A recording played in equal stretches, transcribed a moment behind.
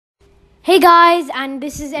Hey guys, and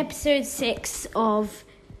this is episode 6 of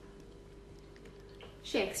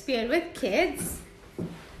Shakespeare with Kids.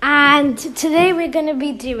 And today we're going to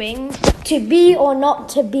be doing To Be or Not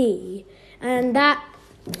to Be. And that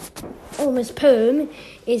almost poem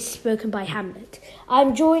is spoken by Hamlet.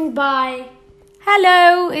 I'm joined by...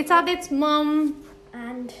 Hello, it's Adit's mum.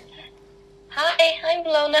 And... Hi, I'm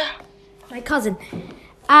Lona. My cousin.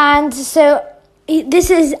 And so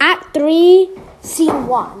this is Act 3, Scene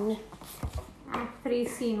 1. Act 3,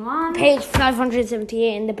 Scene 1. Page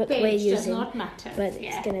 578 in the book we're using. Page does not matter. But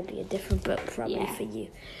it's going to be a different book probably for you.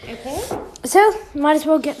 Okay. So, might as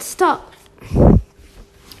well get started.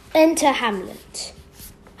 Enter Hamlet.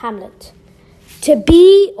 Hamlet. To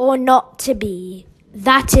be or not to be,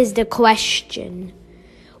 that is the question.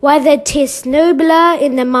 Whether 'tis nobler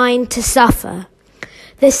in the mind to suffer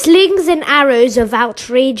the slings and arrows of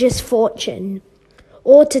outrageous fortune,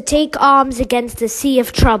 or to take arms against the sea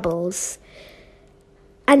of troubles,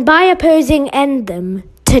 and by opposing end them,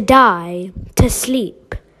 to die, to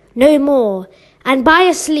sleep, no more, and by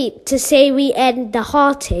a sleep to say we end the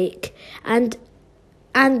heartache and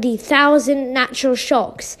the thousand natural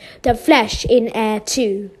shocks that flesh in air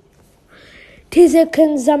too. 'Tis a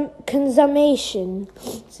consummation,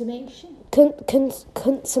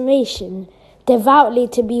 devoutly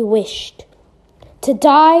to be wished. To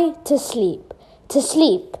die, to sleep,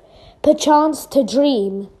 perchance to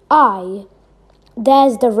dream, aye,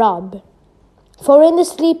 there's the rub. For in the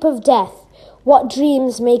sleep of death, what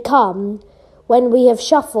dreams may come, when we have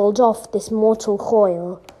shuffled off this mortal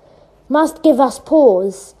coil, must give us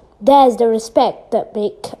pause. There's the respect that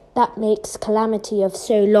makes calamity of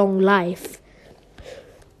so long life.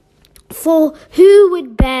 For who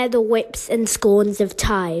would bear the whips and scorns of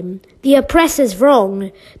time, the oppressor's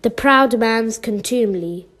wrong, the proud man's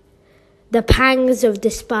contumely, the pangs of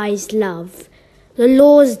despised love, the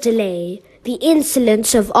law's delay, the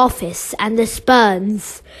insolence of office, and the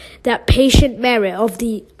spurns that patient merit of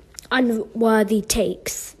the unworthy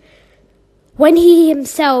takes, when he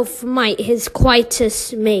himself might his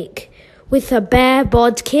quietus make with a bare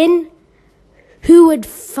bodkin? Who would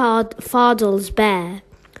fardels bear,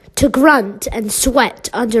 to grunt and sweat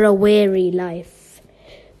under a weary life,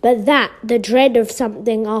 but that the dread of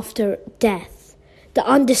something after death, the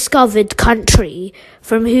undiscovered country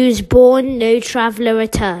from whose bourne no traveller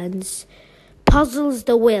returns, puzzles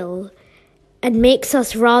the will, and makes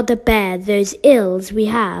us rather bear those ills we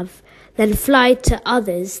have than fly to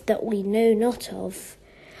others that we know not of.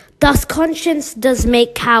 Thus conscience does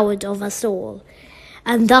make coward of us all,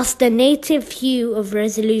 and thus the native hue of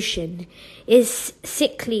resolution is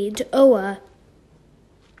sicklied o'er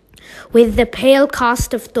with the pale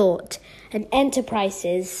cast of thought, and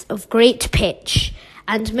enterprises of great pitch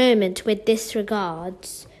and moment with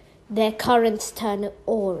disregards their currents turn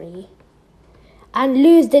awry, and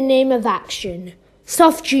lose the name of action.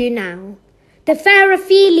 Soft you now, the fair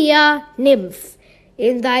Ophelia, nymph,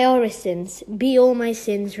 in thy orisons be all my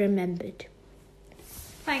sins remembered.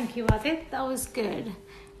 Thank you, Adit. That was good.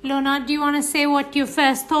 Lona, do you want to say what your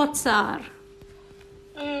first thoughts are?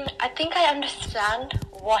 I think I understand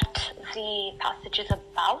what the passage is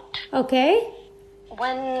about. Okay.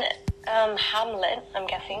 When Hamlet, I'm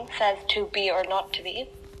guessing, says to be or not to be,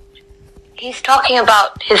 he's talking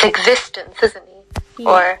about his existence, isn't he? Yeah.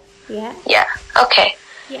 Or Yeah. Okay.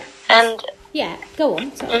 Yeah. And Yeah, go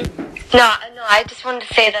on. Sorry. no, I just wanted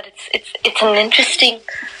to say that it's an interesting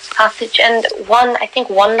passage, and I think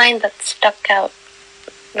one line that stuck out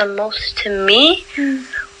the most to me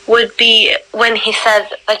would be when he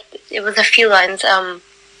says, like, it was a few lines,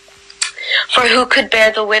 for who could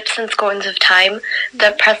bear the whips and scorns of time, the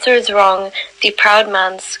oppressor's wrong, the proud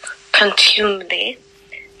man's contumely,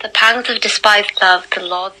 the pangs of despised love, the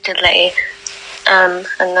law's delay, and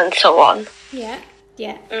then so on. Yeah.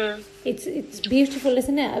 It's beautiful,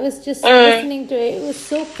 isn't it? I was just listening to it. It was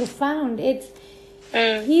so profound.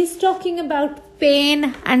 He's talking about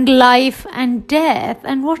pain and life and death,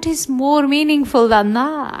 and what is more meaningful than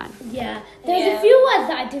that? Yeah, there's a few words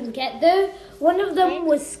that I didn't get though. One of them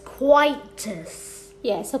was quietus.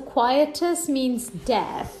 Yeah, so quietus means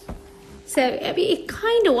death. So I mean, it's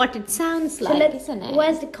kind of what it sounds like, isn't it?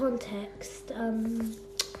 Where's the context?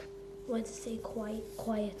 Where to say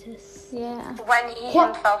quietus? Yeah. When he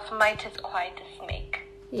himself might his quietus make.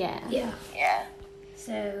 Yeah. Yeah.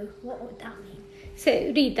 So what would that mean? So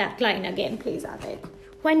read that line again, please, Adit.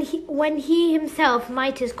 When he himself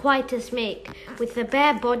might his quietus make with the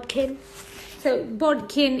bare bodkin. So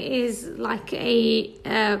bodkin is like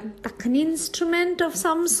an instrument of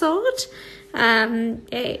some sort. So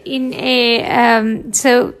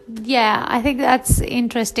yeah, I think that's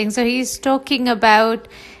interesting. So he's talking about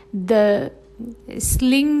the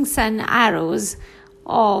slings and arrows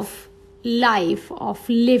of life, of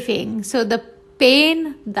living. So the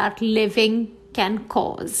pain that living can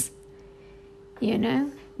cause,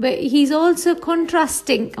 But he's also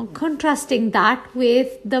contrasting that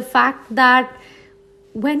with the fact that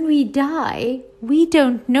when we die, we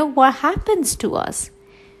don't know what happens to us.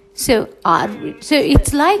 So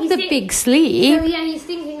it's like the big sleep. So he's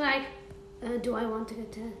thinking like, do I want to go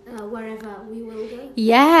to wherever we will go?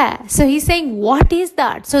 Yeah. So he's saying, what is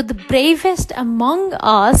that? So the bravest among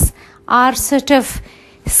us are sort of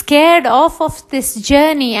scared off of this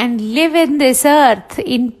journey and live in this earth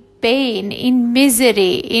in pain, in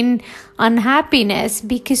misery, in unhappiness,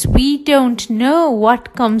 because we don't know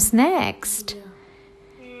what comes next.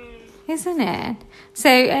 Yeah. Isn't it? So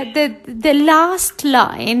the last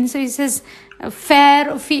line, so he says,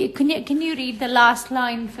 can you read the last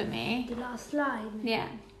line for me? The last line? Yeah.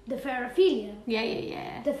 The fair Ophelia?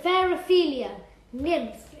 Yeah. The fair Ophelia,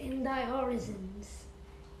 nymph in thy orisons,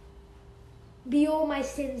 be all my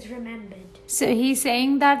sins remembered. So he's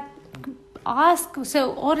saying that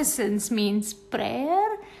orisons means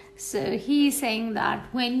prayer. So he's saying that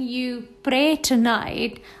when you pray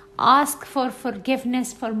tonight, ask for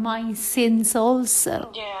forgiveness for my sins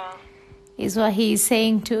also. Yeah. Is what he's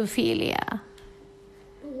saying to Ophelia.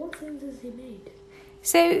 What sins has he made?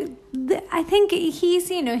 So I think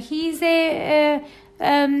he's a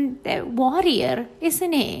warrior,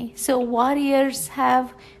 isn't he? So warriors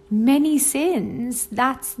have many sins.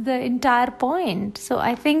 That's the entire point. So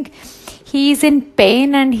I think he's in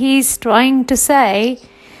pain and he's trying to say,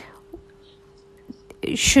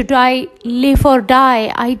 should I live or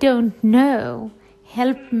die? I don't know.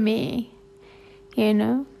 Help me.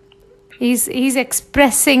 He's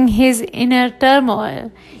expressing his inner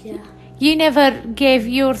turmoil. Yeah. You never gave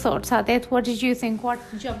your thoughts, Adit. What did you think? What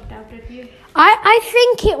jumped out at you? I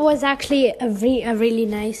think it was actually a really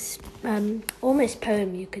nice, almost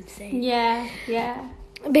poem, you could say. Yeah.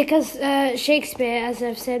 Because Shakespeare, as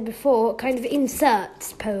I've said before, kind of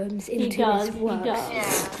inserts poems into his works. He does.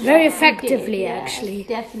 Yeah. Very effectively, actually.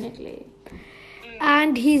 Definitely.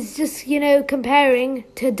 And he's just, comparing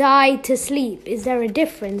to die to sleep. Is there a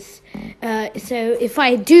difference? So if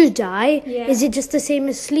I do die, is it just the same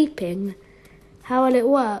as sleeping? How will it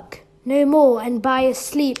work? No more, and by a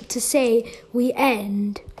sleep to say we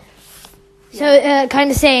end. So kind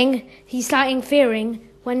of saying, he's starting fearing,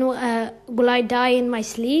 when will I die in my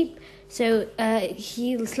sleep? So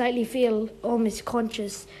he'll slightly feel almost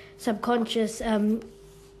subconscious,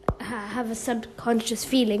 have a subconscious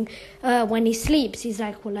feeling when he sleeps. He's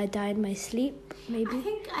like, will I die in my sleep?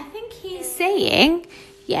 Maybe. I think he's saying,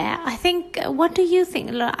 I think, what do you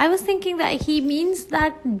think? I was thinking that he means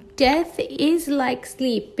that death is like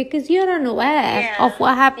sleep because you're unaware of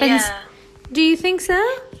what happens. Yeah. Do you think so?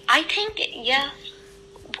 I think,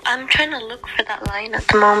 I'm trying to look for that line at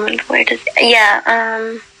the moment. Where does... Yeah,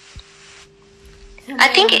 I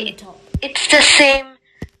think it's the same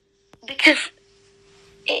because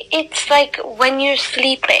it's like when you're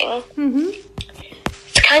sleeping,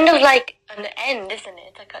 it's kind of like an end, isn't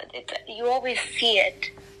it? You always see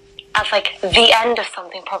it as like the end of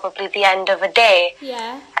something, probably the end of a day.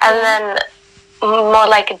 Yeah. And then more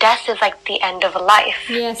like death is like the end of a life.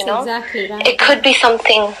 Yes, exactly. Right. It could be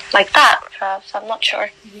something like that, perhaps. I'm not sure.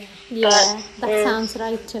 Yeah, that sounds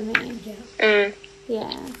right to me.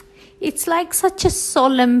 Yeah. It's like such a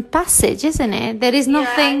solemn passage, isn't it? There is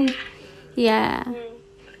nothing...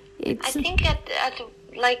 It's... I think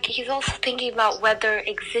like he's also thinking about whether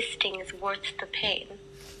existing is worth the pain.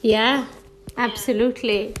 Yeah,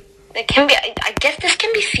 absolutely. It can be. I guess this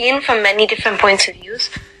can be seen from many different points of views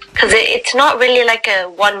because it's not really like a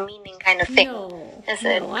one meaning kind of thing. Is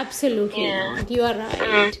it? No, absolutely not. You are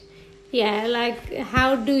right. Yeah, like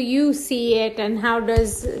how do you see it and how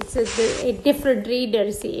does a different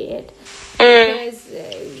reader see it? Because,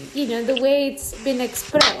 the way it's been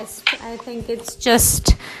expressed, I think it's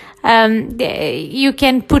just, you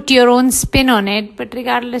can put your own spin on it, but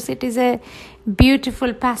regardless, it is a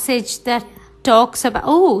beautiful passage that talks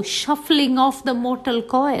about, shuffling off the mortal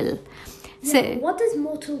coil. So, what does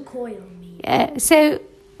mortal coil mean?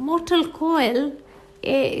 Mortal coil,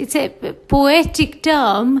 it's a poetic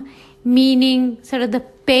term meaning sort of the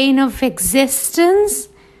pain of existence.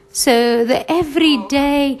 So the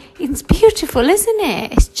everyday, it's beautiful, isn't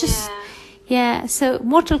it? It's just, so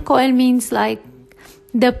mortal coil means like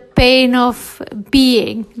the pain of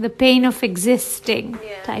being, the pain of existing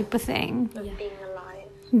type of thing. Of being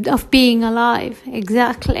alive. Of being alive,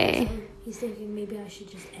 exactly. So he's thinking maybe I should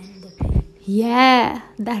just end the pain. Yeah,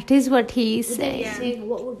 that is what he is He's saying. saying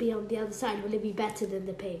what would be on the other side? Will it be better than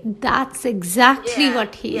the pain? That's exactly Yeah,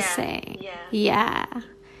 what he's yeah, saying. yeah. Yeah.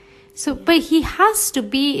 So, but he has to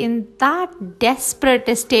be in that desperate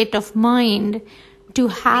a state of mind to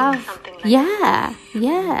have. something like Yeah.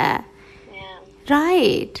 Yeah.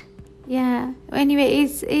 Right. Yeah. Anyway,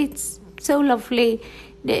 it's so lovely.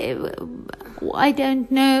 I don't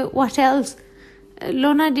know what else.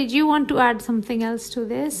 Lona, did you want to add something else to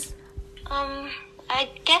this? I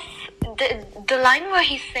guess the line where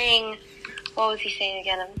he's saying, what was he saying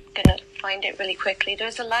again? I'm gonna find it really quickly.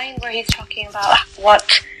 There's a line where he's talking about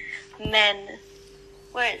what men.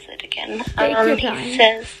 Where is it again? Take your time. He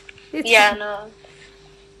says, It's- no.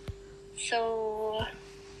 So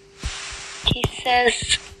he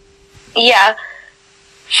says, he says,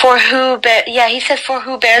 for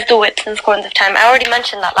who bears the whips and scorns of time. I already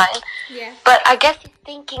mentioned that line. Yeah. But I guess he's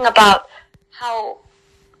thinking about how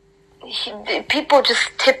people just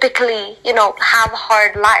typically, have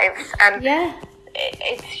hard lives, and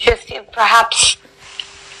it's just perhaps.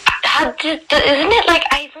 Isn't it like,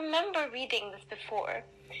 I remember reading this before,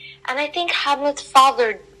 and I think Hamlet's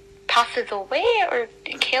father passes away or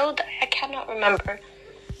killed. I cannot remember.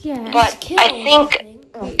 Yeah. But I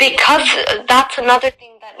think because that's another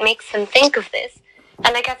thing that makes him think of this,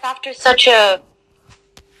 and I guess after such a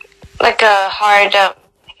hard,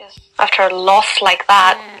 after a loss like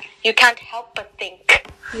that, you can't help but think,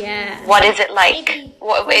 what is it like?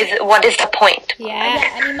 What is the point?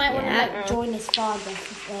 Yeah, and he might want to join his father.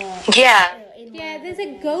 Yeah. Yeah, there's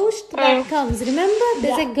a ghost that comes. Remember,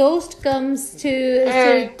 there's a ghost comes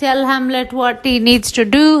to tell Hamlet what he needs to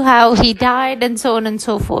do, how he died, and so on and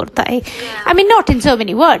so forth. I mean, not in so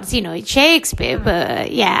many words, it's Shakespeare,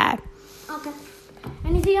 but yeah. Okay.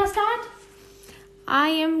 Anything else to add? I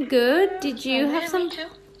am good. Did you have some?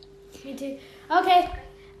 Me too. Okay.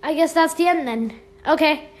 I guess that's the end then.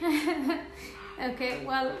 Okay. Okay,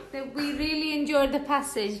 well, we really enjoyed the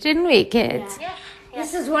passage, didn't we, kids? Yes.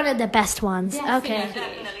 This is one of the best ones. Okay.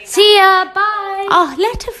 Definitely. See ya. Bye. Oh,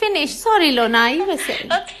 let her finish. Sorry, Lona, you were saying.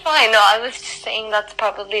 That's fine. No, I was just saying that's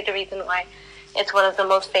probably the reason why it's one of the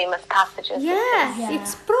most famous passages. Yeah,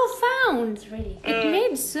 it's profound. It's really It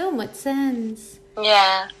made so much sense.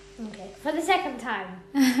 Yeah. okay. For the second time.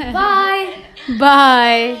 Bye. Bye.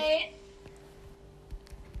 Bye.